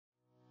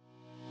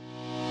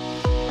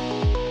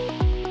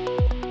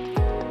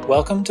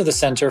Welcome to the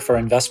Center for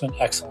Investment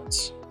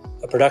Excellence,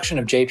 a production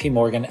of JP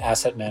Morgan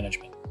Asset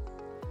Management.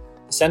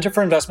 The Center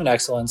for Investment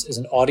Excellence is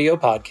an audio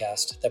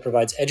podcast that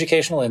provides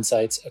educational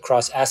insights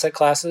across asset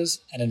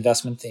classes and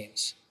investment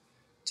themes.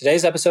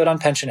 Today's episode on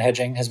pension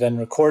hedging has been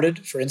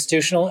recorded for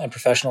institutional and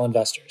professional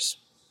investors.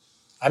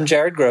 I'm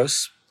Jared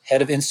Gross,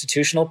 Head of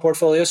Institutional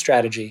Portfolio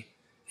Strategy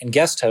and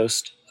guest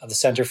host of the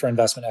Center for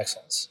Investment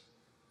Excellence.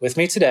 With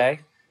me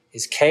today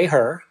is Kay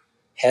Herr,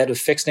 Head of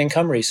Fixed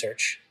Income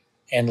Research,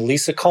 and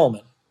Lisa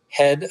Coleman,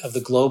 Head of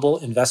the Global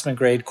Investment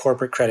Grade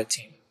Corporate Credit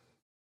Team.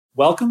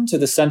 Welcome to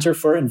the Center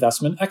for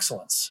Investment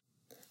Excellence.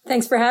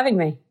 Thanks for having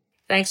me.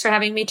 Thanks for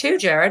having me too,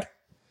 Jared.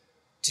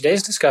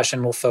 Today's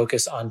discussion will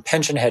focus on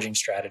pension hedging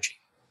strategy,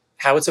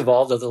 how it's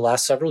evolved over the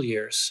last several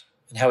years,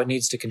 and how it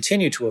needs to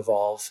continue to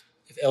evolve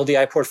if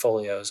LDI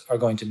portfolios are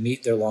going to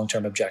meet their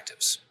long-term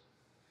objectives.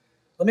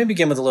 Let me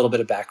begin with a little bit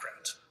of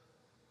background.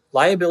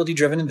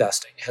 Liability-driven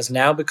investing has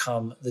now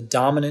become the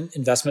dominant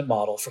investment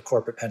model for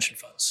corporate pension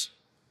funds.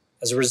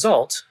 As a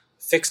result,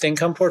 fixed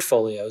income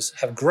portfolios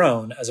have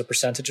grown as a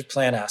percentage of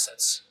plan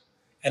assets.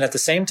 And at the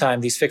same time,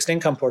 these fixed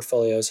income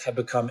portfolios have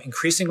become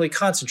increasingly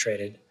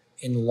concentrated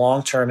in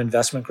long-term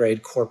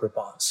investment-grade corporate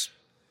bonds.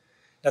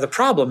 Now, the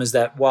problem is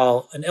that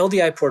while an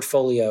LDI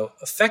portfolio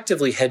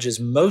effectively hedges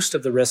most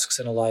of the risks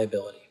in a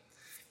liability,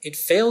 it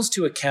fails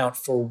to account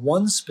for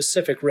one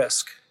specific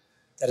risk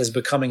that is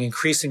becoming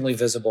increasingly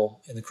visible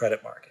in the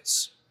credit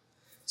markets,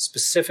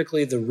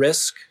 specifically the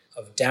risk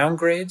of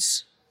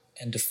downgrades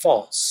and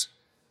defaults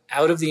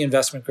out of the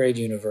investment grade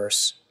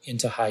universe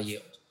into high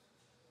yield.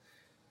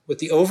 With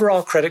the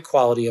overall credit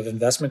quality of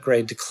investment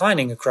grade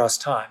declining across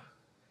time,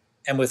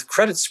 and with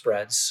credit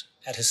spreads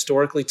at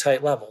historically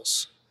tight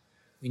levels,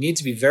 we need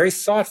to be very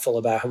thoughtful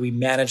about how we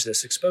manage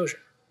this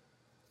exposure.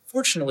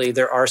 Fortunately,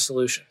 there are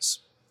solutions.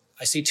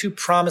 I see two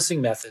promising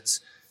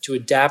methods to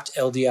adapt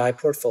LDI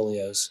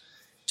portfolios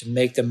to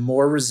make them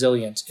more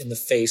resilient in the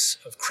face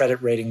of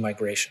credit rating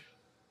migration.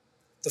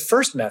 The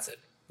first method,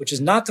 which is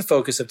not the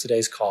focus of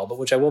today's call, but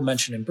which I will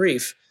mention in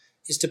brief,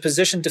 is to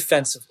position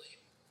defensively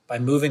by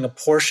moving a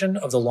portion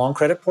of the long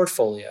credit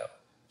portfolio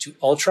to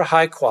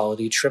ultra-high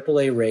quality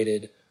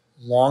AAA-rated,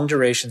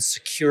 long-duration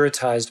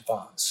securitized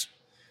bonds,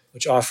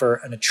 which offer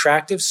an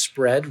attractive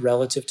spread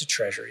relative to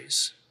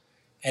treasuries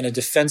and a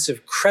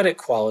defensive credit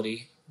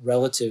quality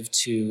relative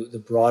to the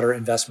broader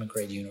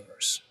investment-grade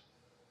universe.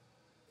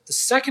 The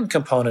second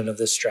component of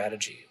this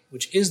strategy,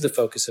 which is the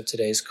focus of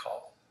today's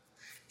call,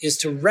 is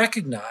to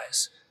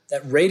recognize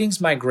that ratings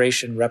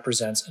migration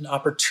represents an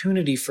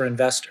opportunity for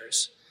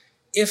investors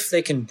if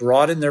they can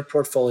broaden their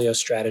portfolio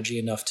strategy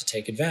enough to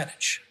take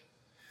advantage.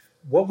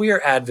 What we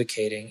are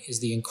advocating is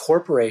the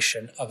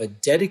incorporation of a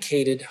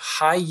dedicated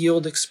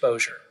high-yield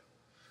exposure,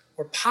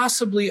 or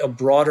possibly a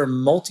broader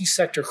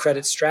multi-sector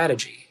credit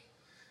strategy,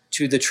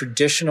 to the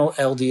traditional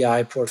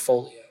LDI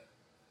portfolio.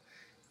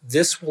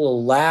 This will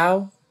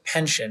allow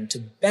pension to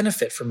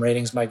benefit from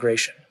ratings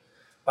migration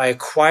by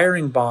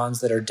acquiring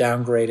bonds that are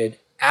downgraded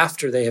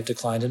after they have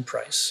declined in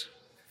price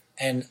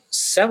and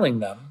selling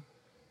them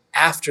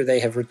after they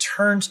have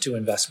returned to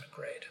investment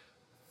grade.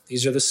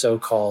 These are the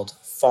so-called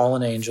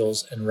fallen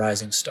angels and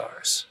rising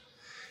stars.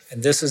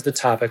 And this is the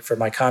topic for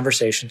my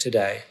conversation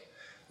today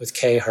with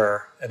Kay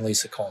Herr and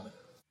Lisa Coleman.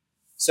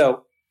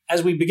 So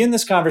as we begin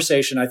this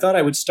conversation, I thought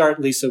I would start,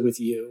 Lisa, with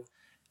you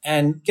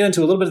and get into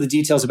a little bit of the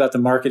details about the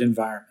market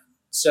environment.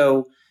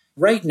 So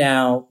right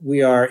now,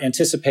 we are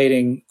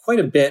anticipating quite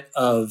a bit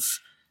of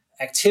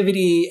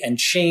activity and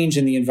change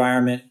in the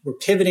environment. We're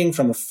pivoting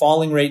from a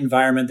falling rate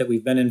environment that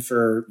we've been in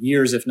for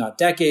years, if not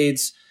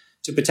decades,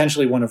 to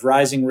potentially one of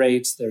rising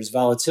rates. There's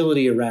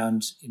volatility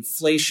around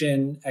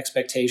inflation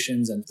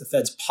expectations and the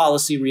Fed's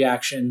policy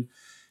reaction.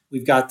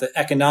 We've got the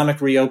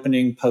economic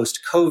reopening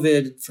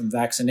post-COVID from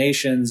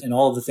vaccinations and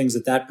all of the things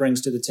that that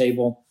brings to the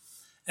table.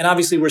 And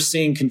obviously, we're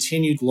seeing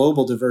continued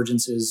global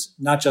divergences,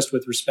 not just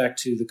with respect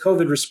to the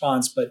COVID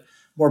response, but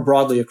more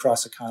broadly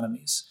across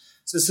economies.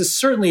 So this is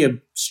certainly a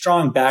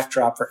strong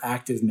backdrop for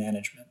active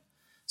management.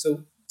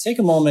 So take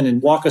a moment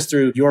and walk us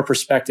through your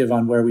perspective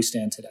on where we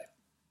stand today.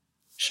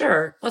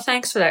 Sure. Well,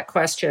 thanks for that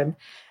question,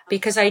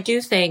 because I do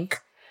think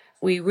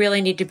we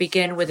really need to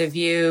begin with a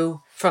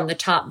view from the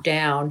top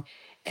down.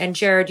 And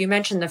Jared, you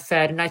mentioned the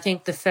Fed, and I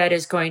think the Fed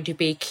is going to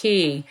be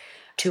key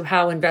to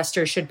how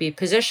investors should be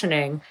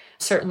positioning,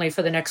 certainly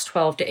for the next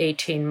 12 to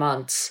 18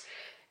 months.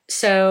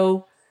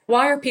 So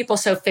why are people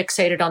so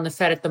fixated on the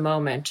Fed at the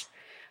moment?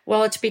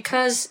 Well, it's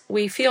because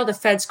we feel the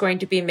Fed's going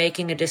to be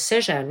making a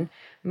decision,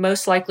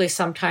 most likely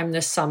sometime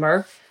this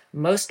summer,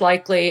 most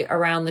likely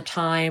around the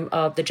time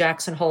of the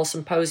Jackson Hole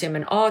Symposium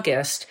in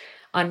August,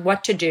 on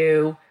what to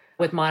do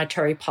with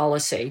monetary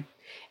policy.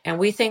 And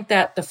we think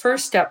that the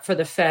first step for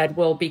the Fed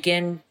will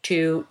begin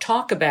to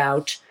talk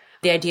about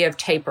the idea of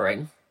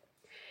tapering.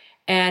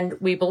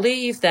 And we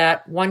believe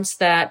that once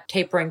that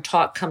tapering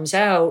talk comes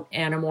out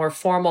and a more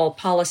formal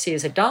policy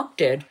is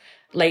adopted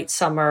late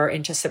summer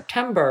into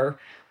September,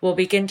 we'll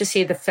begin to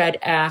see the Fed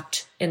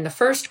act in the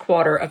first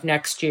quarter of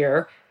next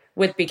year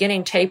with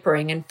beginning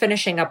tapering and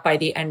finishing up by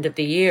the end of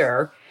the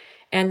year.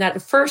 and that the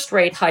first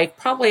rate hike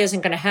probably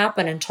isn't going to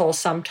happen until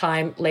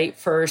sometime late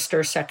first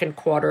or second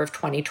quarter of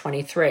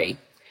 2023.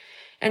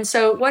 And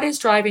so what is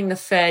driving the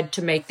Fed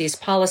to make these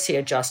policy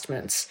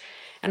adjustments?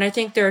 And I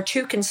think there are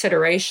two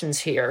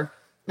considerations here.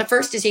 The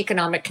first is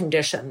economic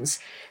conditions,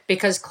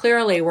 because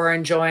clearly we're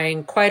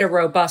enjoying quite a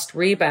robust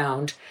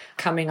rebound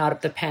coming out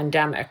of the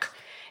pandemic.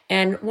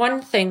 And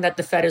one thing that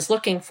the Fed is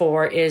looking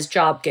for is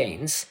job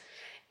gains.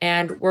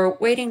 And we're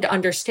waiting to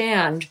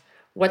understand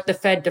what the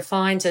Fed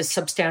defines as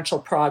substantial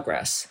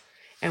progress.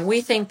 And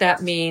we think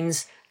that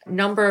means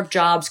number of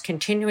jobs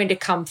continuing to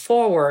come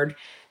forward.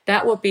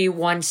 That will be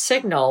one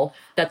signal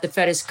that the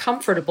Fed is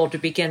comfortable to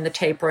begin the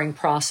tapering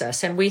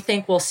process. And we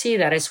think we'll see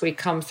that as we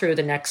come through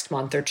the next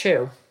month or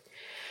two.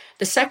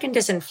 The second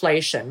is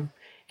inflation.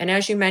 And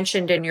as you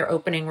mentioned in your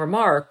opening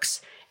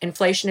remarks,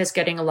 inflation is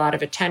getting a lot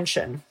of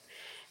attention.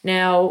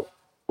 Now,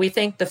 we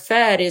think the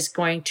Fed is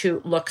going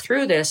to look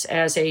through this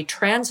as a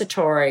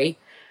transitory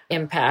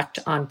impact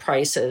on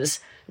prices,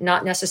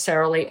 not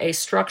necessarily a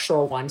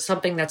structural one,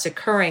 something that's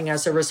occurring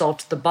as a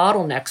result of the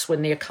bottlenecks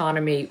when the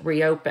economy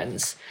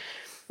reopens.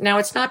 Now,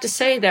 it's not to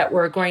say that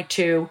we're going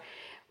to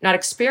not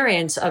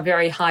experience a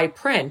very high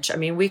print. I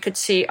mean, we could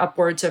see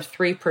upwards of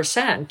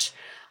 3%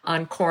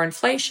 on core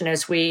inflation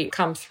as we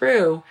come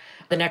through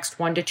the next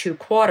 1 to 2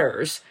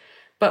 quarters.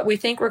 But we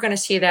think we're going to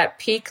see that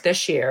peak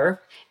this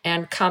year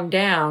and come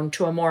down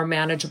to a more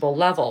manageable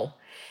level.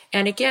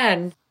 And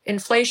again,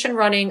 inflation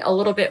running a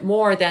little bit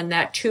more than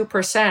that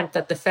 2%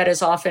 that the Fed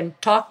has often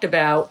talked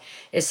about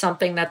is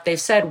something that they've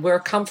said we're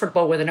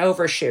comfortable with an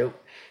overshoot.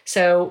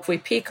 So if we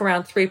peak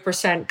around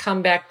 3%,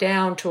 come back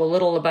down to a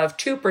little above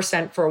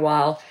 2% for a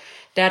while,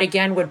 that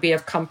again would be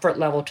of comfort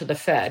level to the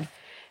Fed.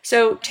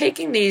 So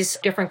taking these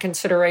different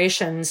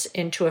considerations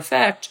into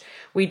effect,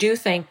 we do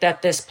think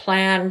that this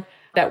plan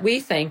that we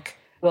think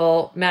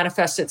will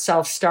manifest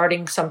itself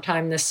starting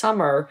sometime this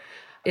summer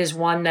is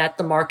one that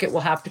the market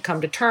will have to come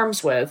to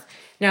terms with.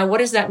 Now, what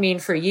does that mean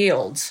for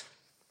yields?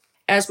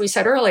 As we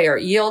said earlier,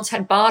 yields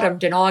had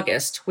bottomed in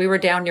August. We were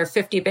down near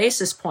 50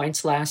 basis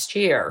points last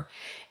year.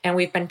 And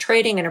we've been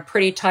trading in a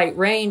pretty tight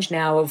range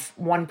now of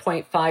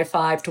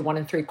 1.55 to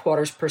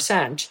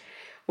 1.75%.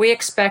 We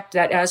expect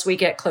that as we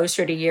get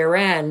closer to year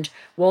end,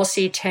 we'll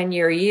see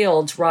 10-year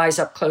yields rise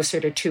up closer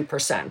to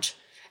 2%.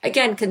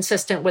 Again,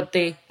 consistent with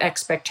the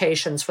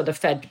expectations for the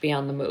Fed to be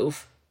on the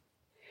move.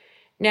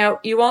 Now,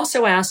 you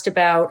also asked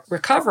about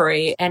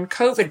recovery, and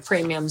COVID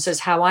premiums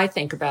is how I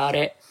think about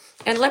it.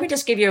 And let me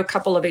just give you a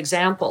couple of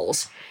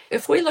examples.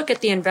 If we look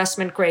at the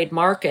investment grade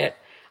market,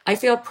 I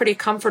feel pretty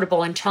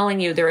comfortable in telling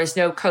you there is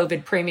no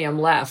COVID premium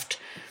left.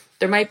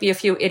 There might be a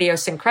few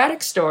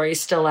idiosyncratic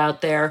stories still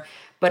out there,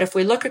 but if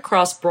we look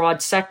across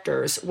broad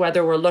sectors,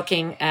 whether we're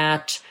looking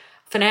at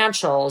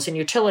financials and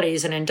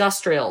utilities and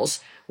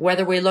industrials,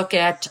 whether we look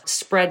at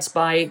spreads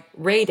by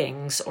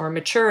ratings or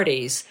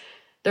maturities,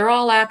 they're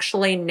all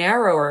actually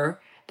narrower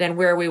than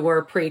where we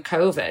were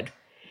pre-COVID.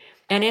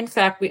 And in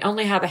fact, we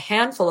only have a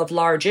handful of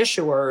large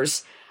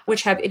issuers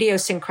which have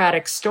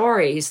idiosyncratic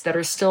stories that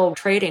are still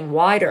trading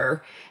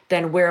wider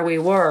than where we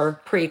were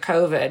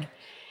pre-COVID.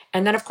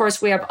 And then, of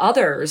course, we have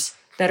others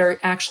that are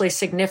actually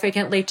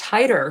significantly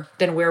tighter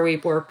than where we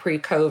were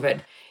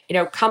pre-COVID. You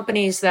know,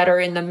 companies that are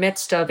in the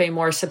midst of a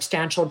more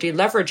substantial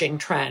deleveraging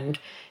trend.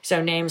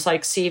 So names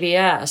like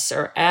CVS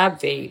or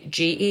AbbVie,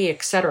 GE,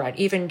 et cetera,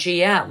 even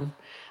GM,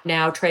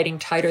 now trading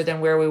tighter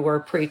than where we were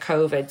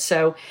pre-COVID.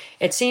 So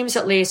it seems,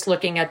 at least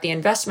looking at the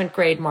investment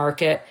grade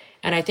market,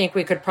 and I think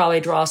we could probably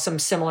draw some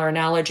similar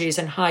analogies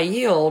in high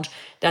yield,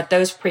 that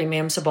those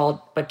premiums have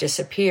all but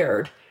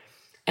disappeared.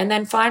 And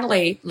then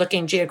finally,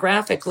 looking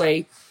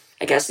geographically,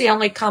 I guess the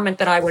only comment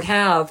that I would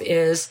have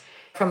is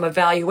from a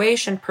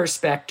valuation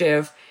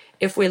perspective,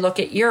 if we look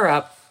at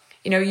Europe,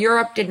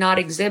 Europe did not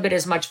exhibit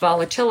as much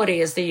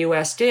volatility as the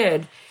U.S.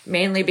 did,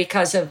 mainly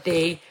because of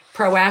the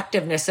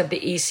proactiveness of the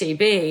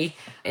ECB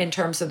in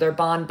terms of their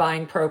bond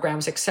buying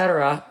programs, et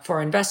cetera,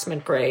 for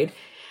investment grade.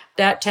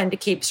 That tend to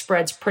keep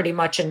spreads pretty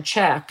much in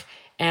check.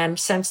 And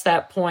since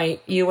that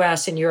point,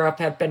 U.S. and Europe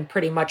have been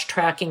pretty much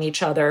tracking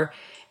each other.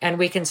 And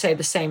we can say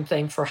the same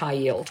thing for high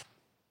yield.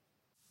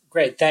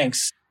 Great,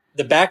 thanks.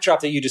 The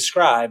backdrop that you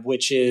describe,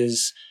 which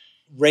is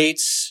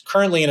rates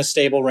currently in a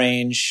stable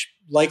range,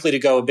 likely to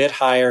go a bit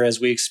higher as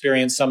we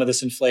experience some of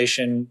this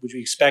inflation, which we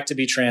expect to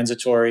be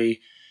transitory,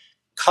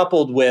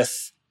 coupled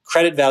with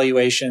credit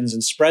valuations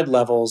and spread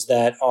levels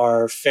that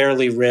are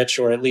fairly rich,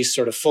 or at least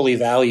sort of fully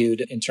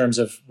valued in terms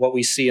of what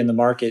we see in the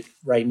market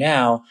right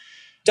now,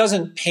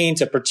 doesn't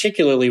paint a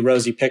particularly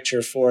rosy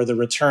picture for the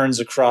returns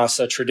across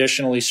a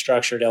traditionally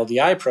structured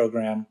LDI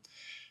program.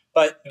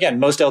 But again,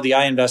 most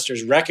LDI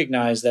investors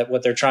recognize that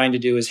what they're trying to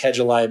do is hedge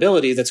a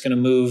liability that's going to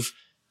move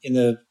in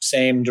the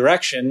same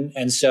direction.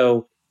 And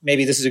so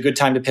maybe this is a good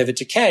time to pivot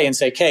to Kay and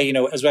say, Kay,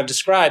 as I've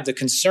described, the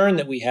concern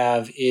that we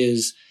have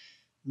is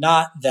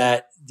not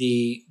that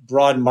the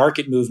broad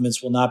market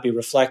movements will not be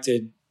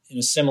reflected in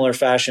a similar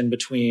fashion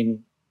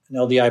between an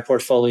LDI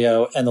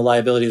portfolio and the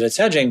liability that's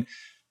hedging,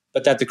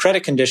 but that the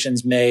credit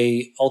conditions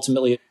may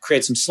ultimately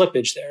create some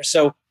slippage there.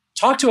 So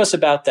talk to us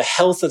about the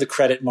health of the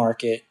credit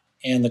market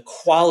and the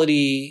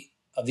quality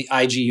of the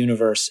IG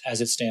universe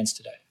as it stands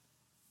today?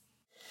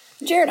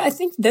 Jared, I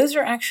think those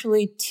are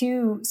actually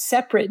two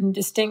separate and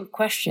distinct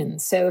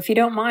questions. So if you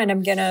don't mind,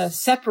 I'm going to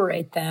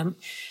separate them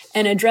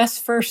and address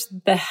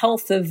first the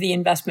health of the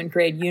investment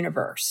grade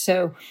universe.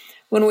 So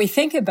when we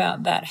think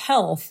about that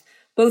health,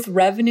 both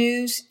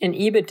revenues and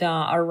EBITDA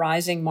are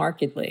rising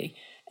markedly.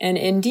 And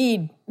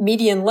indeed,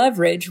 median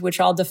leverage, which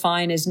I'll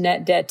define as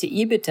net debt to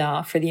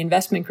EBITDA for the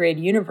investment grade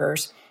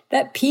universe,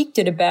 that peaked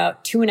at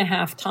about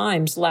 2.5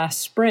 times last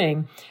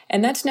spring,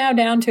 and that's now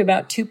down to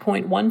about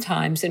 2.1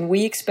 times, and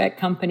we expect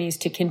companies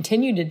to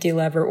continue to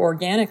delever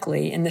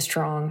organically in the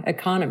strong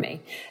economy.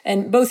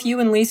 And both you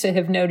and Lisa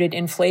have noted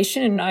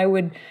inflation, and I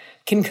would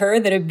concur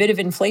that a bit of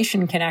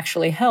inflation can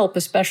actually help,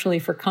 especially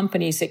for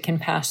companies that can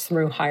pass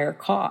through higher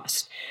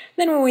costs.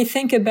 Then when we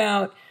think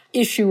about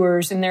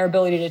issuers and their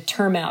ability to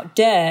term out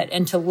debt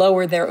and to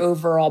lower their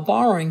overall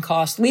borrowing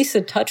costs, Lisa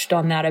touched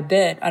on that a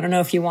bit. I don't know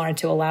if you wanted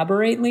to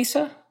elaborate,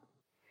 Lisa?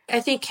 I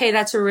think, Kay,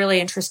 that's a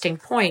really interesting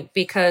point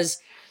because,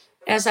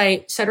 as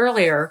I said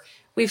earlier,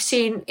 we've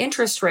seen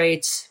interest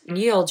rates and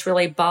yields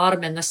really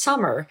bottom in the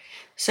summer.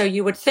 So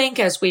you would think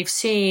as we've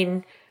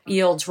seen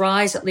yields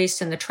rise, at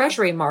least in the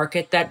treasury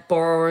market, that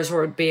borrowers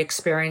would be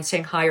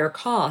experiencing higher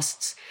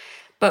costs.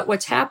 But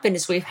what's happened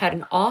is we've had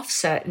an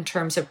offset in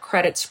terms of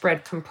credit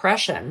spread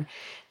compression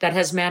that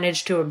has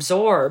managed to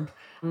absorb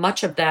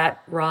much of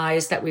that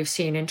rise that we've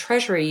seen in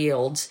treasury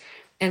yields.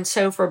 And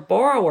so for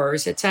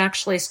borrowers, it's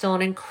actually still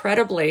an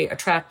incredibly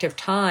attractive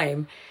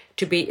time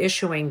to be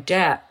issuing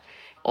debt.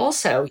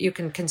 Also, you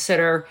can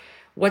consider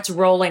what's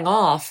rolling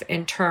off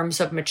in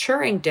terms of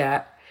maturing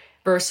debt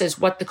versus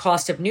what the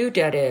cost of new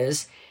debt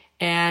is.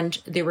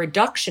 And the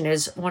reduction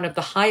is one of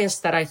the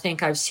highest that I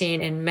think I've seen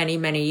in many,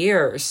 many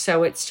years.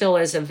 So it still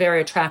is a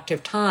very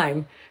attractive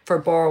time for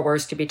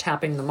borrowers to be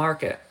tapping the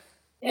market.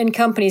 And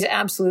companies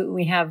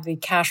absolutely have the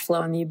cash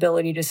flow and the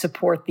ability to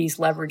support these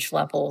leverage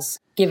levels,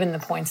 given the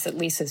points that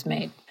Lisa's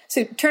made.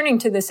 So turning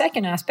to the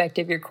second aspect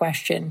of your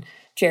question,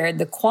 Jared,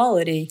 the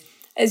quality.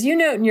 As you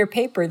note in your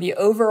paper, the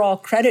overall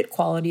credit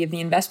quality of the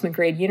investment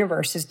grade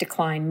universe has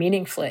declined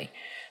meaningfully.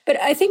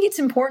 But I think it's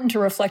important to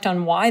reflect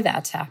on why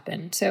that's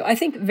happened. So I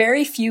think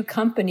very few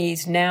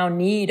companies now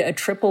need a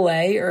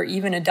AAA or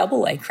even a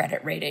AA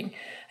credit rating.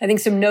 I think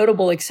some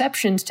notable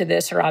exceptions to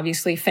this are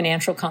obviously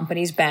financial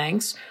companies,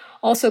 banks,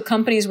 also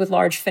companies with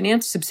large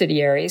finance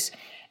subsidiaries,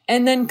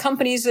 and then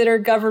companies that are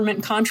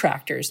government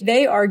contractors.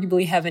 They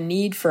arguably have a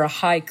need for a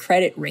high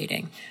credit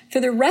rating. For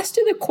the rest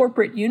of the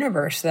corporate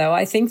universe, though,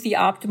 I think the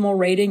optimal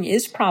rating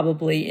is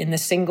probably in the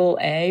single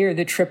A or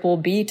the triple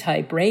B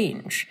type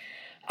range.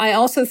 I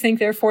also think,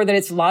 therefore, that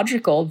it's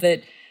logical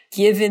that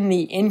given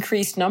the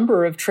increased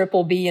number of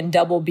triple B and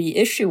double B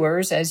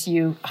issuers, as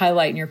you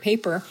highlight in your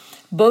paper,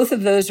 both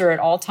of those are at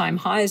all-time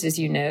highs, as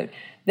you note,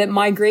 that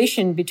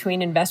migration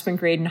between investment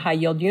grade and high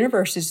yield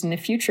universes in the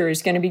future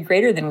is going to be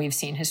greater than we've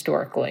seen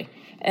historically.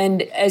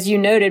 And as you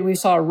noted, we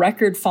saw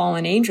record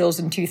fallen angels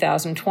in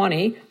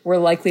 2020. We're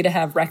likely to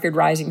have record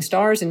rising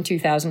stars in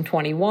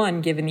 2021,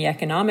 given the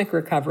economic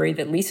recovery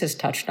that Lisa's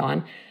touched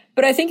on.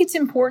 But I think it's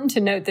important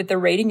to note that the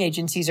rating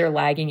agencies are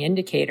lagging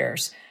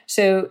indicators.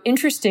 So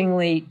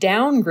interestingly,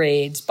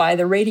 downgrades by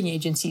the rating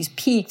agencies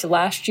peaked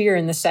last year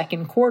in the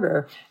second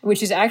quarter,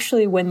 which is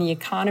actually when the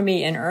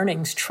economy and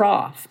earnings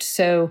troughed.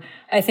 So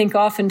I think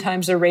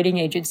oftentimes the rating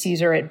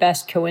agencies are at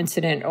best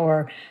coincident,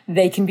 or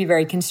they can be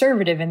very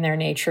conservative in their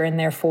nature and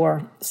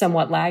therefore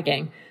somewhat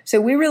lagging. So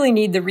we really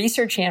need the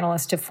research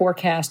analysts to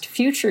forecast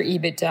future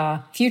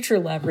EBITDA, future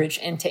leverage,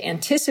 and to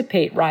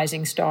anticipate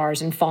rising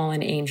stars and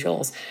fallen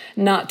angels,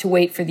 not to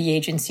wait for the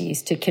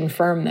agencies to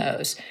confirm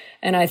those.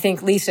 And I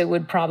think Lisa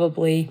would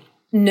probably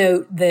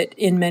note that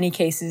in many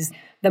cases,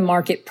 the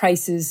market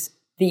prices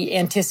the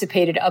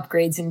anticipated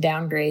upgrades and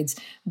downgrades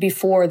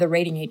before the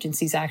rating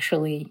agencies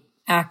actually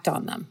act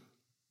on them.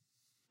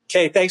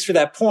 Okay, thanks for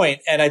that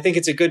point. And I think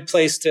it's a good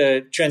place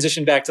to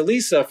transition back to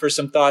Lisa for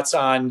some thoughts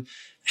on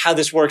how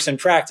this works in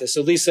practice.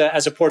 So Lisa,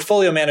 as a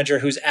portfolio manager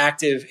who's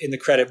active in the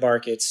credit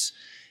markets,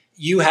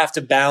 you have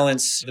to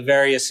balance the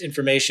various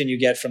information you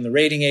get from the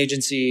rating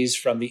agencies,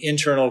 from the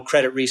internal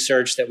credit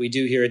research that we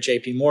do here at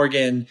JP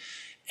Morgan,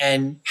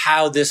 and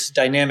how this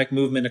dynamic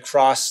movement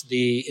across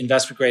the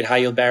investment grade high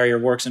yield barrier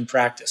works in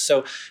practice.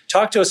 So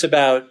talk to us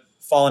about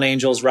fallen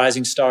angels,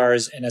 rising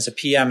stars, and as a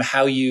PM,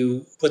 how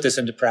you put this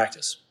into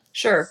practice.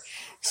 Sure.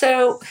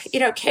 So,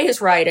 Kay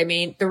is right. I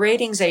mean, the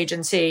ratings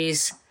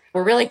agencies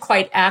were really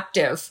quite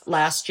active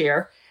last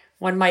year.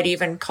 One might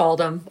even call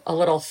them a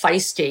little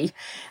feisty.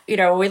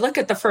 We look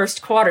at the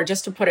first quarter,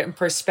 just to put it in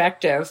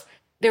perspective,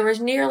 there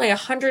was nearly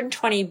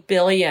 120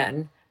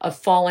 billion of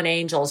fallen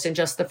angels in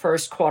just the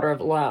first quarter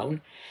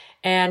alone.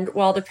 And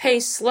while the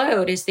pace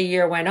slowed as the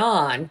year went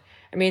on,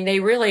 I mean, they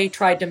really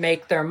tried to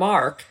make their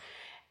mark.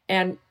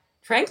 And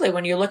frankly,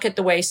 when you look at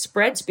the way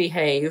spreads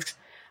behaved,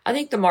 I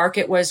think the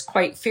market was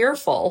quite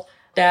fearful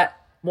that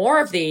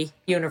more of the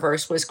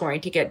universe was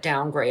going to get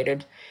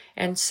downgraded.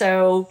 And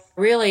so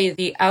really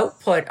the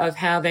output of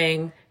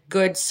having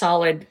good,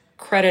 solid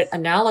credit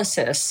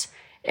analysis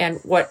And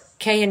what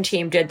Kay and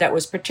team did that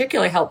was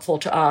particularly helpful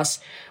to us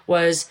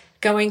was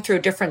going through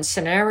different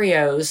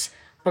scenarios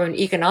from an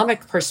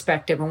economic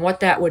perspective and what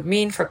that would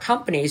mean for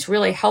companies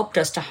really helped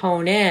us to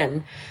hone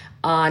in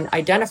on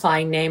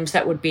identifying names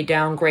that would be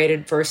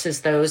downgraded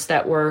versus those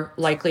that were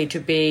likely to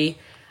be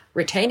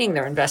retaining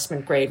their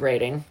investment grade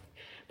rating.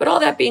 But all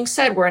that being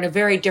said, we're in a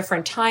very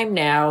different time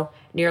now,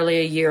 nearly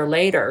a year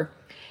later.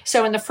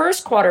 So in the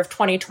first quarter of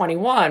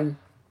 2021,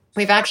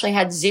 we've actually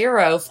had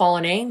 0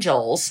 fallen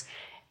angels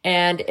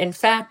and in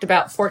fact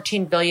about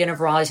 14 billion of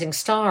rising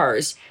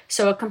stars.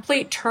 So a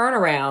complete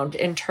turnaround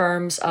in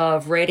terms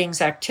of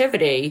ratings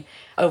activity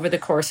over the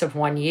course of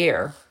 1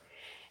 year.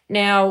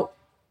 Now,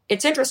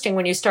 it's interesting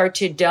when you start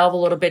to delve a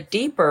little bit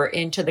deeper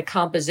into the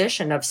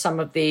composition of some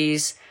of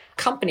these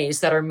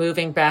companies that are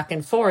moving back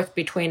and forth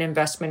between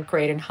investment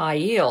grade and high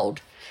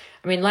yield.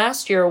 I mean,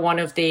 last year, one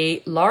of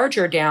the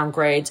larger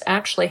downgrades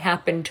actually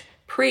happened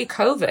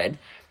pre-COVID,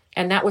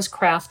 and that was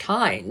Kraft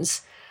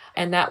Heinz.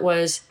 And that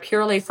was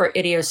purely for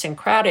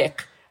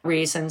idiosyncratic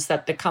reasons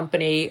that the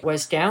company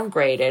was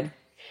downgraded.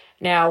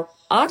 Now,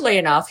 oddly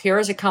enough, here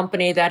is a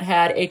company that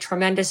had a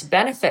tremendous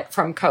benefit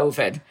from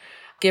COVID,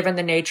 given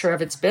the nature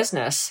of its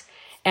business.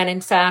 And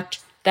in fact,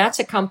 that's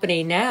a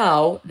company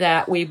now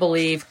that we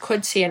believe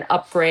could see an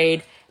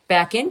upgrade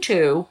back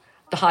into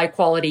the high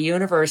quality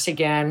universe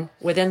again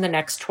within the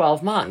next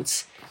 12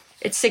 months.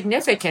 It's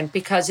significant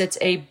because it's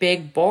a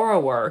big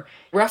borrower,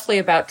 roughly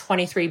about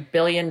 $23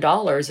 billion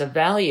of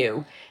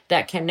value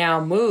that can now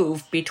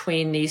move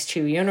between these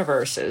two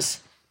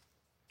universes.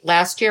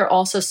 Last year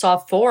also saw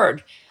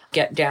Ford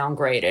get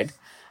downgraded,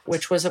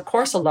 which was, of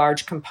course, a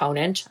large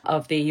component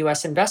of the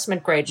U.S.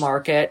 investment grade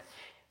market,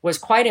 was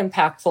quite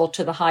impactful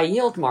to the high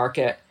yield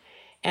market.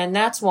 And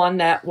that's one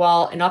that,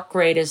 while an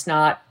upgrade is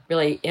not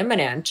really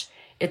imminent,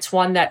 it's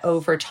one that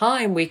over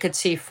time we could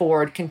see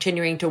Ford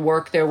continuing to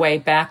work their way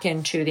back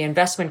into the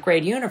investment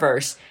grade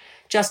universe,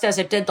 just as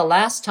it did the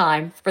last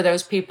time for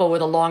those people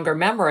with a longer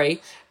memory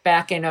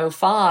back in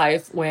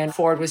 2005 when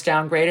Ford was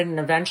downgraded and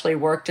eventually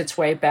worked its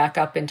way back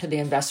up into the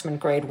investment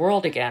grade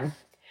world again.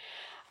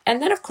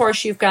 And then, of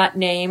course, you've got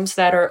names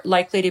that are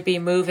likely to be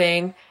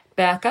moving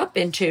back up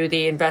into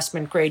the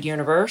investment grade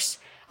universe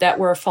that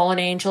were fallen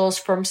angels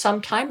from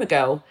some time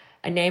ago.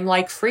 A name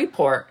like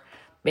Freeport,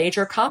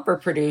 major copper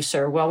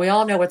producer. Well, we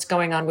all know what's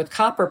going on with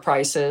copper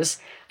prices.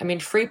 I mean,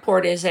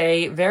 Freeport is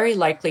a very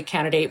likely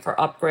candidate for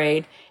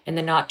upgrade in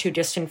the not too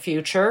distant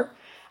future.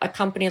 A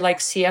company like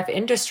CF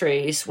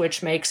Industries,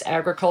 which makes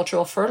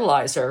agricultural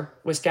fertilizer,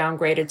 was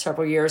downgraded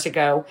several years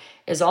ago,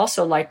 is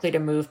also likely to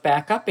move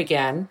back up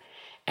again.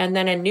 And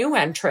then a new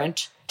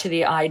entrant to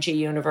the IG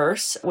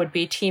universe would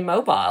be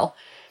T-Mobile.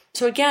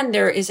 So again,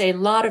 there is a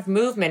lot of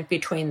movement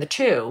between the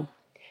two.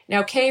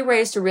 Now, Kay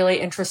raised a really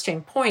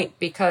interesting point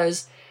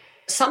because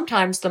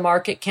sometimes the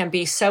market can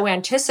be so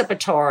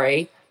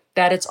anticipatory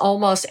that it's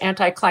almost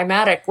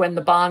anticlimactic when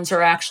the bonds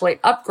are actually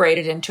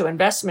upgraded into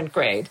investment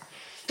grade.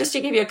 Just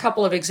to give you a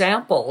couple of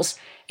examples,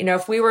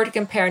 if we were to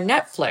compare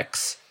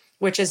Netflix,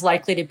 which is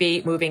likely to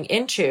be moving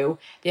into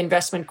the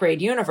investment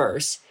grade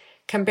universe,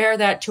 compare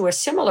that to a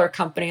similar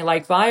company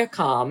like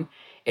Viacom,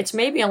 it's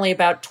maybe only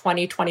about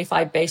 20,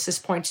 25 basis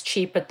points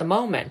cheap at the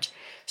moment.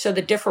 So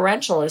the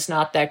differential is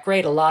not that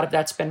great. A lot of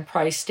that's been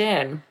priced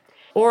in.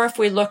 Or if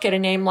we look at a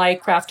name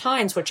like Kraft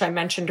Heinz, which I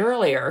mentioned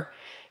earlier,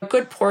 a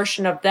good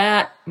portion of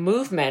that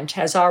movement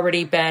has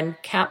already been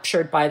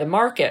captured by the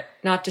market.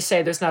 Not to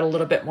say there's not a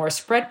little bit more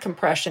spread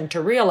compression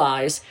to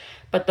realize,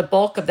 but the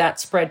bulk of that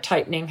spread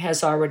tightening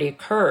has already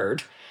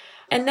occurred.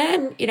 And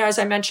then, as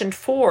I mentioned,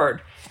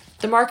 Ford,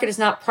 the market is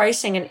not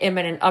pricing an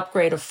imminent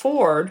upgrade of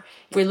Ford.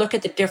 If we look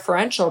at the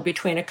differential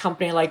between a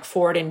company like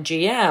Ford and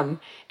GM,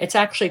 it's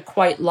actually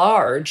quite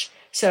large.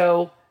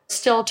 So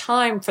still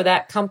time for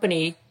that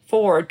company,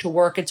 Ford, to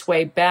work its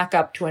way back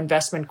up to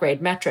investment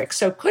grade metrics.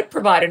 So could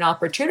provide an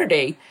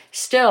opportunity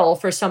still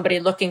for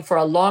somebody looking for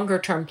a longer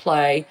term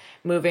play,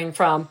 moving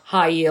from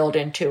high yield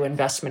into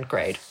investment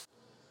grade.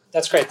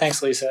 That's great.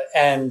 Thanks, Lisa.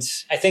 And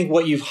I think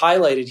what you've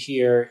highlighted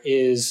here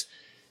is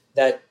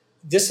that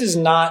this is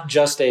not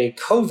just a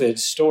COVID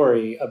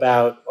story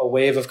about a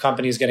wave of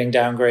companies getting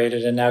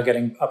downgraded and now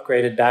getting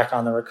upgraded back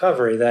on the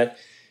recovery. That,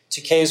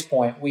 to Kay's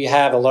point, we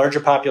have a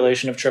larger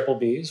population of triple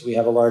Bs. We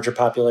have a larger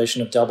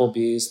population of double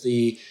Bs.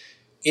 The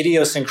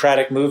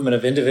idiosyncratic movement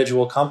of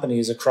individual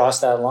companies across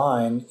that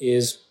line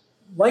is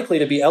likely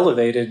to be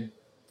elevated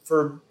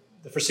for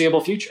the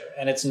foreseeable future.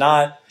 And it's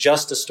not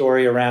just a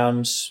story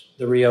around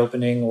the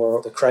reopening or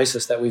the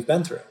crisis that we've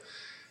been through.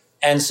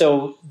 And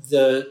so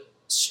the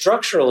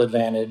structural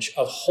advantage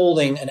of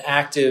holding an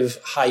active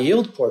high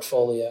yield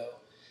portfolio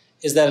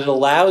is that it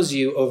allows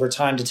you over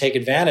time to take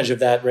advantage of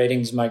that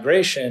ratings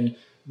migration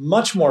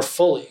much more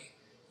fully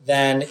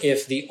than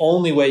if the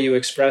only way you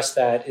express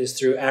that is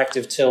through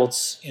active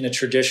tilts in a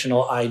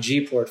traditional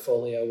IG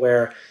portfolio,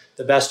 where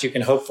the best you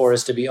can hope for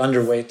is to be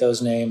underweight those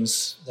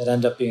names that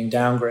end up being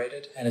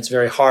downgraded. And it's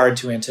very hard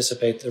to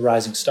anticipate the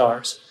rising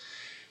stars.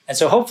 And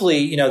so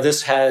hopefully,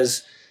 this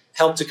has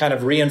helped to kind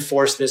of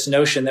reinforce this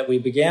notion that we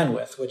began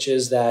with, which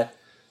is that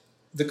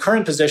the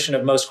current position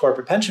of most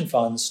corporate pension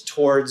funds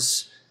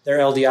towards their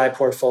LDI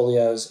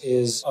portfolios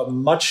is a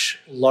much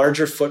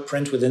larger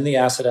footprint within the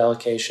asset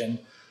allocation,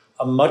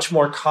 a much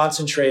more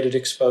concentrated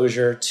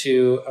exposure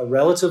to a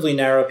relatively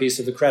narrow piece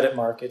of the credit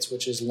markets,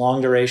 which is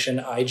long duration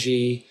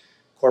IG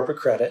corporate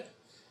credit.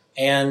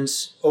 And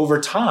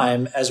over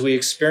time, as we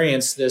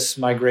experience this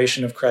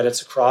migration of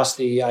credits across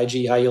the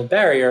IG high yield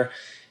barrier,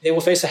 they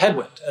will face a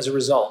headwind as a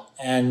result.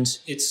 And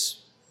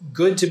it's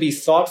good to be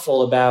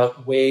thoughtful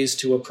about ways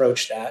to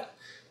approach that.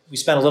 We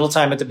spent a little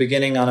time at the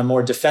beginning on a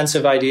more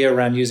defensive idea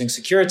around using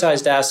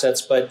securitized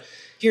assets, but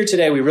here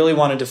today we really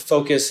wanted to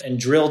focus and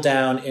drill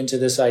down into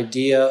this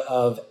idea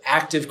of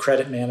active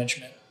credit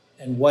management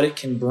and what it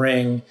can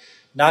bring,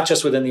 not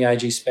just within the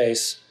IG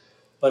space,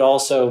 but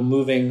also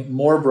moving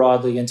more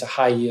broadly into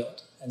high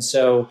yield. And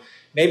so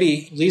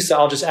maybe, Lisa,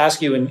 I'll just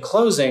ask you in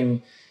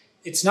closing,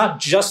 it's not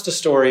just a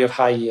story of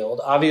high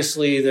yield.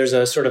 Obviously, there's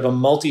a sort of a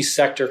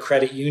multi-sector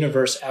credit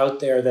universe out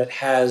there that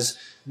has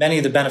many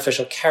of the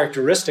beneficial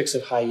characteristics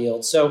of high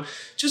yield. So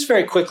just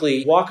very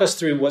quickly, walk us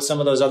through what some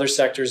of those other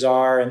sectors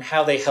are and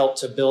how they help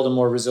to build a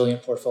more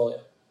resilient portfolio.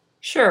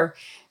 Sure.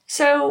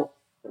 So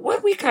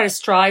what we kind of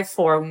strive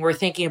for when we're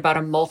thinking about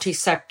a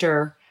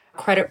multi-sector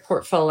credit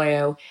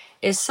portfolio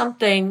is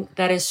something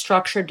that is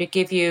structured to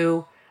give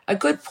you a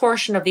good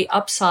portion of the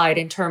upside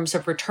in terms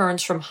of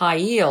returns from high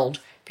yield,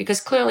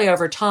 because clearly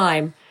over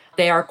time,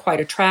 they are quite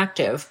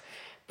attractive.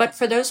 But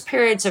for those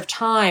periods of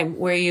time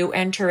where you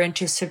enter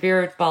into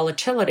severe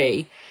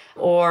volatility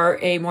or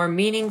a more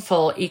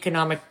meaningful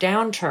economic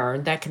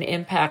downturn that can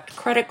impact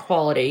credit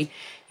quality,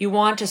 you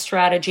want a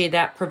strategy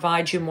that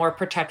provides you more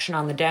protection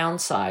on the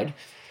downside.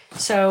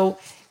 So,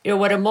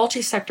 what a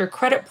multi-sector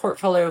credit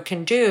portfolio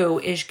can do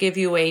is give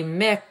you a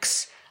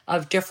mix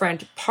of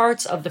different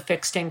parts of the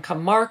fixed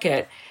income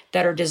market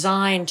that are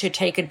designed to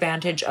take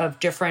advantage of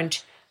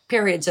different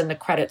periods in the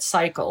credit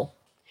cycle.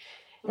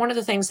 One of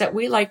the things that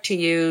we like to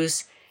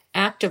use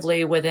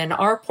actively within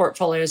our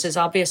portfolios is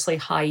obviously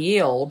high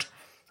yield,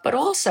 but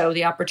also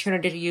the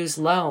opportunity to use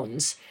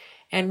loans.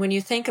 And when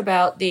you think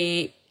about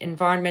the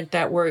environment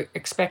that we're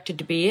expected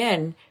to be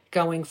in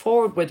going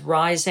forward with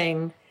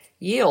rising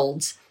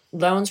yields,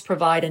 loans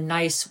provide a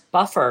nice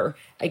buffer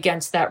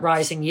against that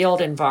rising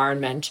yield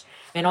environment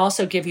and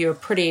also give you a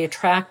pretty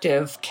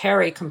attractive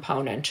carry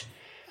component.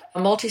 A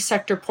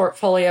multi-sector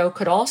portfolio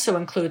could also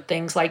include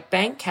things like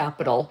bank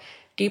capital,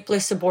 deeply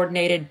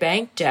subordinated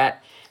bank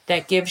debt,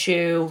 that gives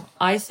you,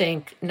 I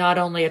think, not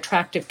only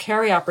attractive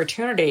carry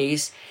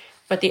opportunities,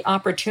 but the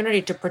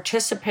opportunity to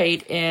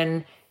participate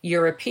in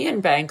European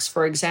banks,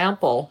 for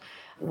example,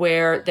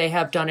 where they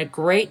have done a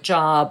great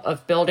job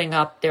of building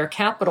up their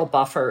capital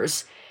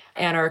buffers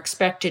and are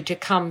expected to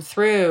come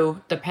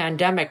through the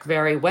pandemic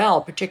very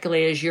well,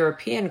 particularly as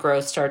European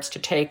growth starts to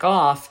take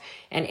off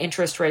and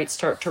interest rates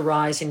start to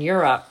rise in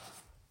Europe.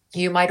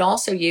 You might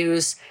also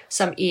use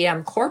some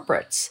EM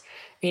corporates.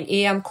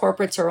 EM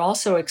corporates are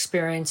also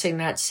experiencing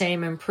that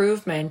same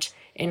improvement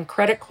in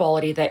credit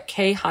quality that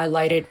Kay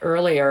highlighted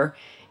earlier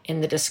in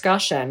the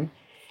discussion.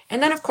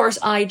 And then, of course,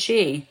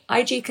 IG.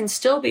 IG can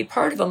still be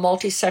part of a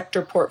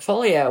multi-sector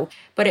portfolio,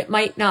 but it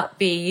might not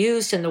be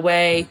used in the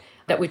way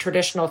that we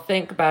traditionally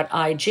think about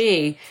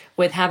IG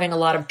with having a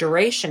lot of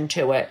duration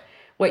to it.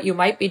 What you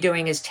might be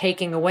doing is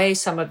taking away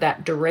some of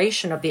that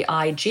duration of the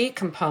IG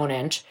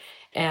component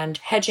and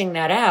hedging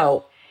that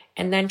out,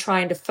 and then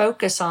trying to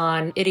focus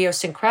on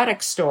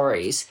idiosyncratic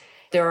stories.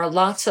 There are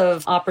lots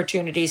of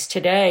opportunities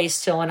today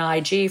still in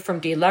IG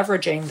from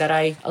deleveraging that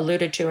I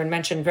alluded to and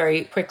mentioned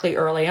very quickly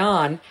early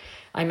on.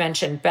 I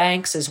mentioned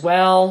banks as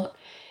well,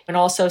 and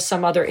also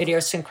some other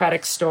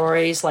idiosyncratic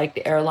stories like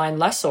the airline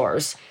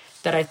lessors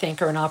that I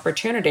think are an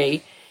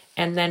opportunity.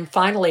 And then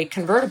finally,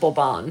 convertible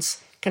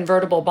bonds.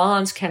 Convertible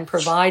bonds can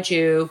provide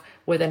you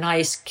with a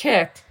nice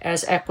kick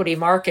as equity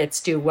markets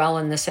do well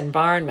in this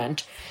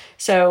environment.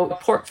 So a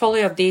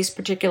portfolio of these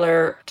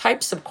particular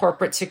types of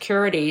corporate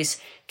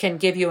securities can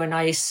give you a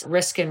nice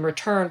risk and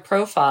return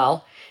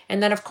profile.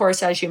 And then, of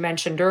course, as you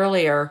mentioned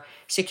earlier,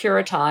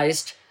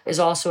 securitized is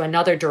also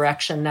another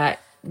direction that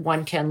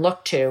one can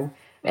look to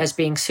as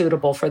being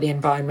suitable for the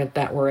environment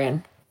that we're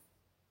in.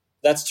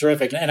 That's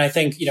terrific. And I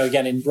think,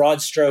 again, in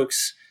broad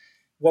strokes,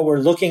 what we're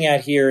looking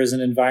at here is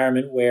an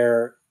environment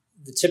where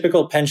the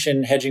typical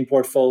pension hedging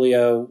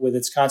portfolio with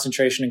its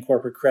concentration in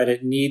corporate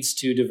credit needs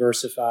to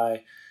diversify.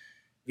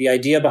 The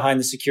idea behind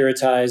the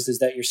securitized is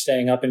that you're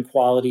staying up in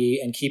quality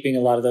and keeping a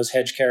lot of those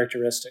hedge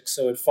characteristics.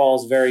 So it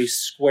falls very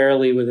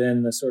squarely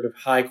within the sort of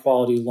high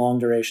quality, long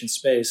duration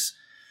space.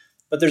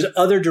 But there's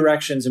other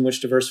directions in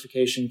which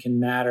diversification can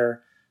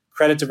matter.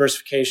 Credit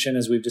diversification,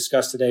 as we've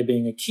discussed today,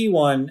 being a key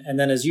one. And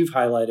then as you've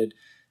highlighted,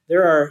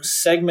 there are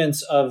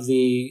segments of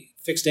the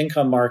fixed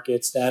income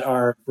markets that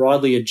are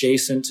broadly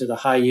adjacent to the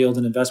high yield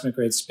and investment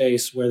grade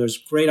space where there's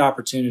great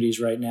opportunities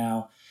right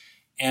now.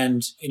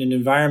 And in an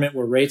environment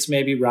where rates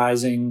may be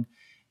rising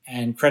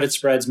and credit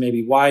spreads may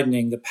be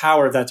widening, the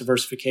power of that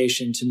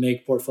diversification to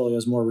make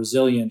portfolios more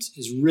resilient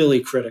is really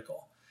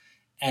critical.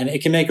 And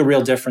it can make a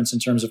real difference in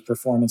terms of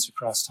performance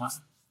across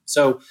time.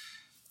 So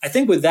I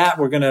think with that,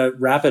 we're going to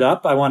wrap it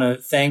up. I want to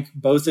thank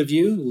both of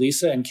you,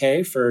 Lisa and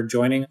Kay, for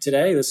joining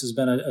today. This has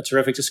been a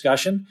terrific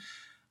discussion.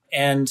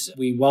 And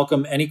we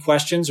welcome any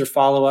questions or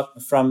follow-up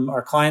from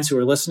our clients who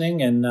are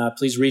listening. And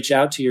please reach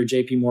out to your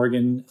JP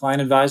Morgan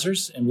client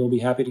advisors, and we'll be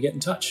happy to get in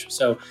touch.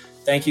 So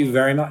thank you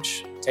very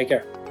much. Take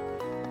care.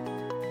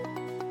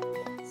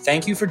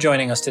 Thank you for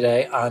joining us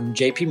today on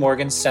JP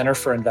Morgan's Center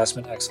for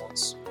Investment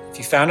Excellence. If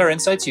you found our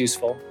insights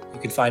useful, you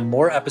can find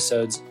more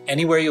episodes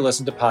anywhere you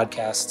listen to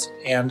podcasts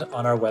and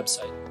on our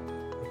website.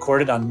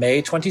 Recorded on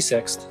May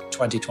 26th,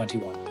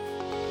 2021.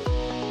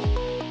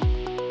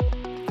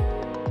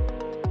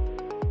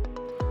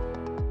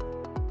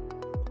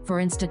 For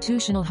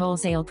institutional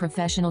wholesale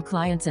professional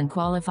clients and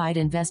qualified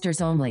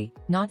investors only,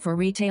 not for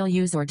retail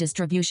use or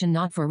distribution,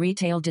 not for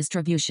retail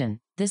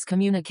distribution. This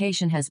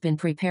communication has been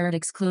prepared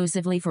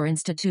exclusively for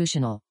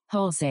institutional,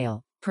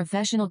 wholesale,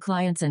 professional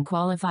clients and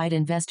qualified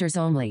investors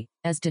only,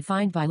 as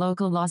defined by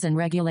local laws and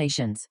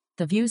regulations.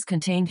 The views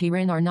contained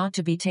herein are not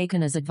to be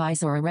taken as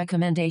advice or a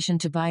recommendation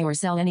to buy or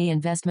sell any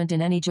investment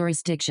in any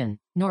jurisdiction,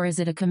 nor is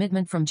it a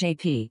commitment from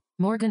JP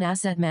Morgan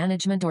Asset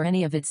Management or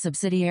any of its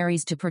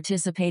subsidiaries to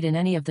participate in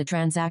any of the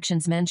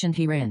transactions mentioned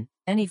herein.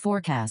 Any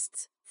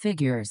forecasts,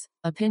 figures,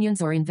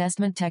 opinions or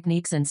investment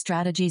techniques and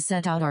strategies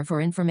set out are for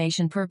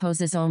information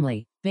purposes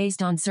only,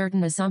 based on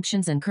certain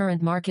assumptions and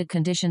current market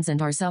conditions, and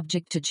are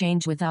subject to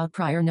change without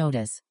prior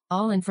notice.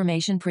 All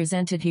information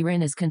presented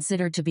herein is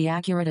considered to be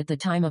accurate at the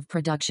time of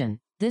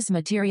production. This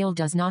material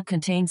does not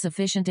contain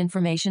sufficient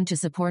information to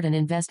support an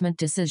investment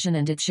decision,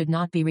 and it should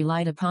not be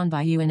relied upon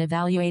by you in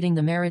evaluating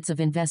the merits of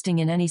investing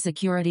in any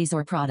securities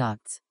or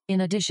products.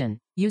 In addition,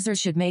 users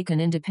should make an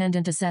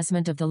independent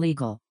assessment of the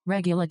legal,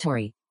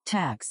 regulatory,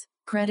 tax,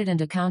 credit and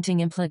accounting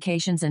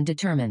implications and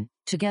determine,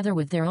 together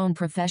with their own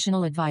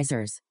professional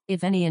advisors,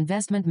 if any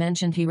investment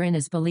mentioned herein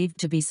is believed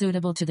to be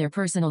suitable to their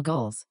personal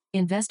goals.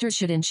 Investors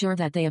should ensure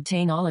that they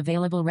obtain all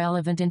available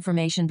relevant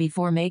information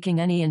before making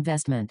any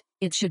investment.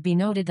 It should be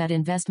noted that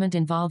investment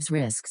involves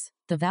risks.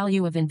 The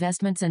value of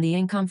investments and the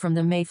income from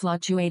them may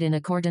fluctuate in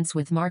accordance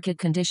with market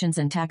conditions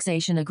and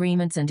taxation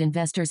agreements, and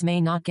investors may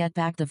not get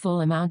back the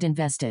full amount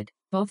invested.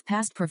 Both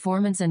past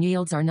performance and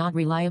yields are not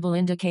reliable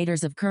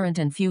indicators of current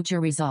and future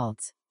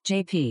results.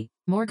 JP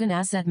Morgan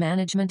Asset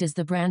Management is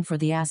the brand for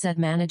the asset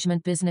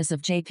management business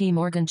of JP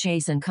Morgan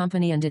Chase &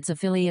 Company and its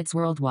affiliates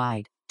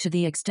worldwide. To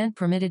the extent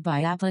permitted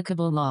by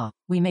applicable law,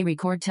 we may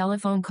record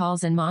telephone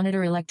calls and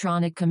monitor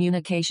electronic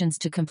communications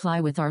to comply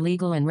with our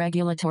legal and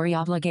regulatory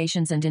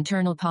obligations and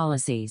internal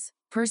policies.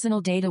 Personal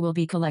data will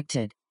be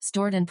collected,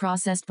 stored and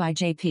processed by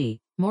JP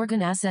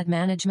Morgan Asset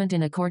Management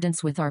in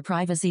accordance with our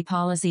privacy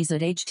policies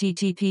at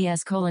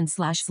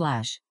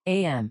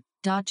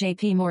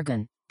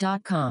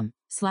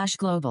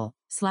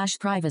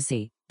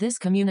https://am.jpmorgan.com/global/privacy. This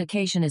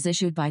communication is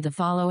issued by the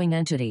following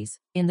entities.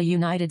 In the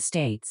United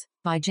States,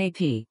 by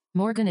JP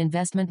Morgan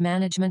Investment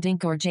Management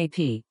Inc. or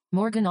JP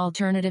Morgan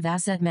Alternative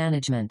Asset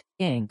Management,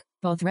 Inc.,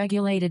 both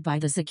regulated by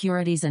the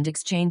Securities and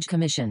Exchange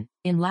Commission.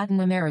 In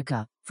Latin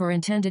America, for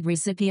intended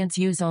recipients'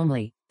 use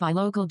only, by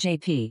local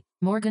JP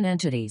Morgan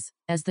entities,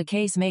 as the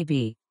case may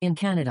be. In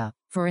Canada,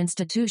 for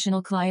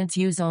institutional clients'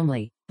 use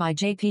only, by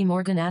JP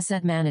Morgan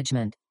Asset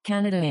Management,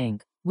 Canada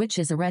Inc., which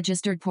is a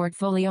registered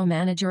portfolio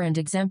manager and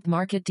exempt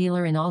market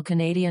dealer in all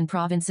Canadian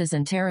provinces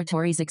and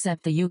territories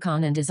except the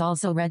Yukon, and is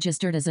also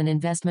registered as an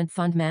investment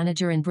fund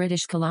manager in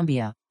British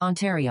Columbia,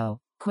 Ontario,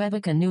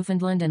 Quebec and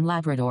Newfoundland and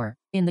Labrador.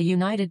 In the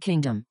United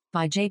Kingdom,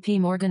 by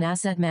JP Morgan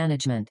Asset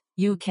Management,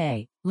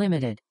 UK,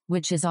 Limited,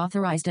 which is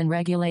authorized and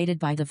regulated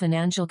by the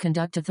Financial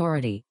Conduct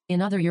Authority.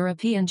 In other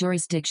European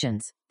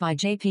jurisdictions, by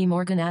JP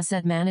Morgan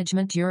Asset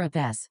Management Europe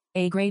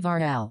S.A. Grave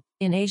RL.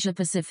 In Asia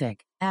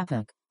Pacific,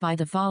 APAC, by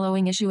the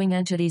following issuing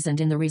entities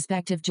and in the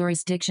respective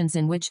jurisdictions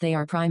in which they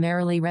are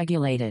primarily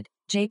regulated: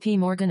 JP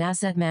Morgan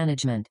Asset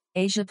Management,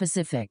 Asia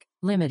Pacific,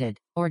 Limited,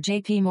 or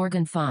JP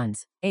Morgan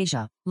Funds,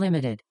 Asia,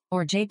 Limited,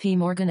 or JP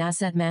Morgan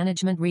Asset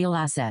Management Real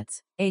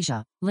Assets,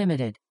 Asia,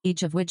 Limited,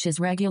 each of which is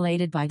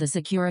regulated by the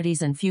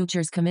Securities and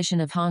Futures Commission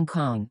of Hong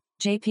Kong.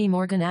 JP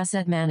Morgan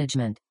Asset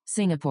Management,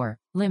 Singapore,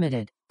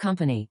 Limited,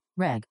 Company,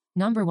 Reg.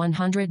 Number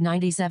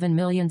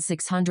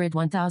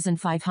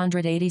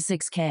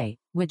 197,601,586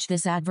 which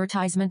this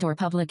advertisement or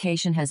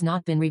publication has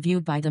not been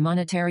reviewed by the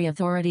Monetary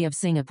Authority of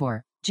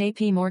Singapore.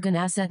 JP Morgan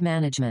Asset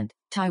Management,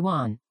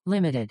 Taiwan,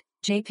 Limited,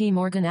 JP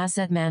Morgan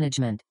Asset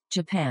Management,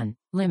 Japan,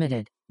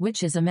 Limited,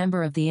 which is a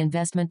member of the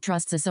Investment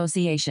Trusts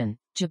Association,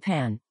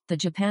 Japan, the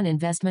Japan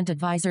Investment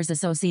Advisors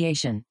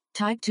Association,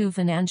 Type 2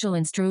 Financial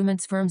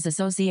Instruments Firms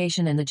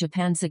Association and the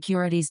Japan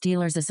Securities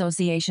Dealers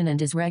Association,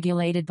 and is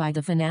regulated by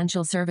the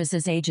Financial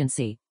Services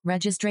Agency.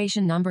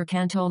 Registration number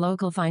Kanto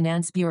Local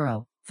Finance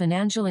Bureau,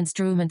 Financial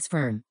Instruments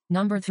Firm,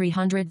 number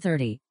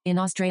 330, in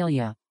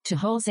Australia, to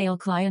wholesale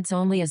clients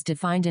only as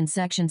defined in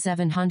Section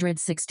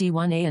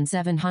 761A and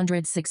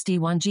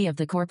 761G of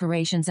the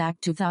Corporations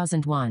Act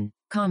 2001,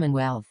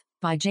 Commonwealth.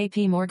 By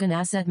JP Morgan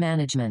Asset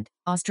Management,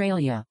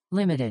 Australia,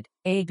 Limited,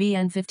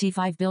 ABN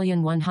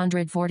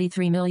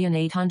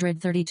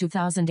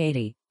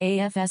 55,143,832,080,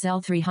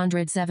 AFSL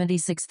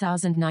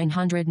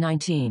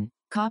 376,919.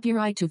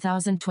 Copyright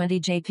 2020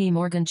 JP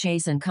Morgan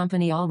Chase &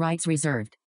 Company, all rights reserved.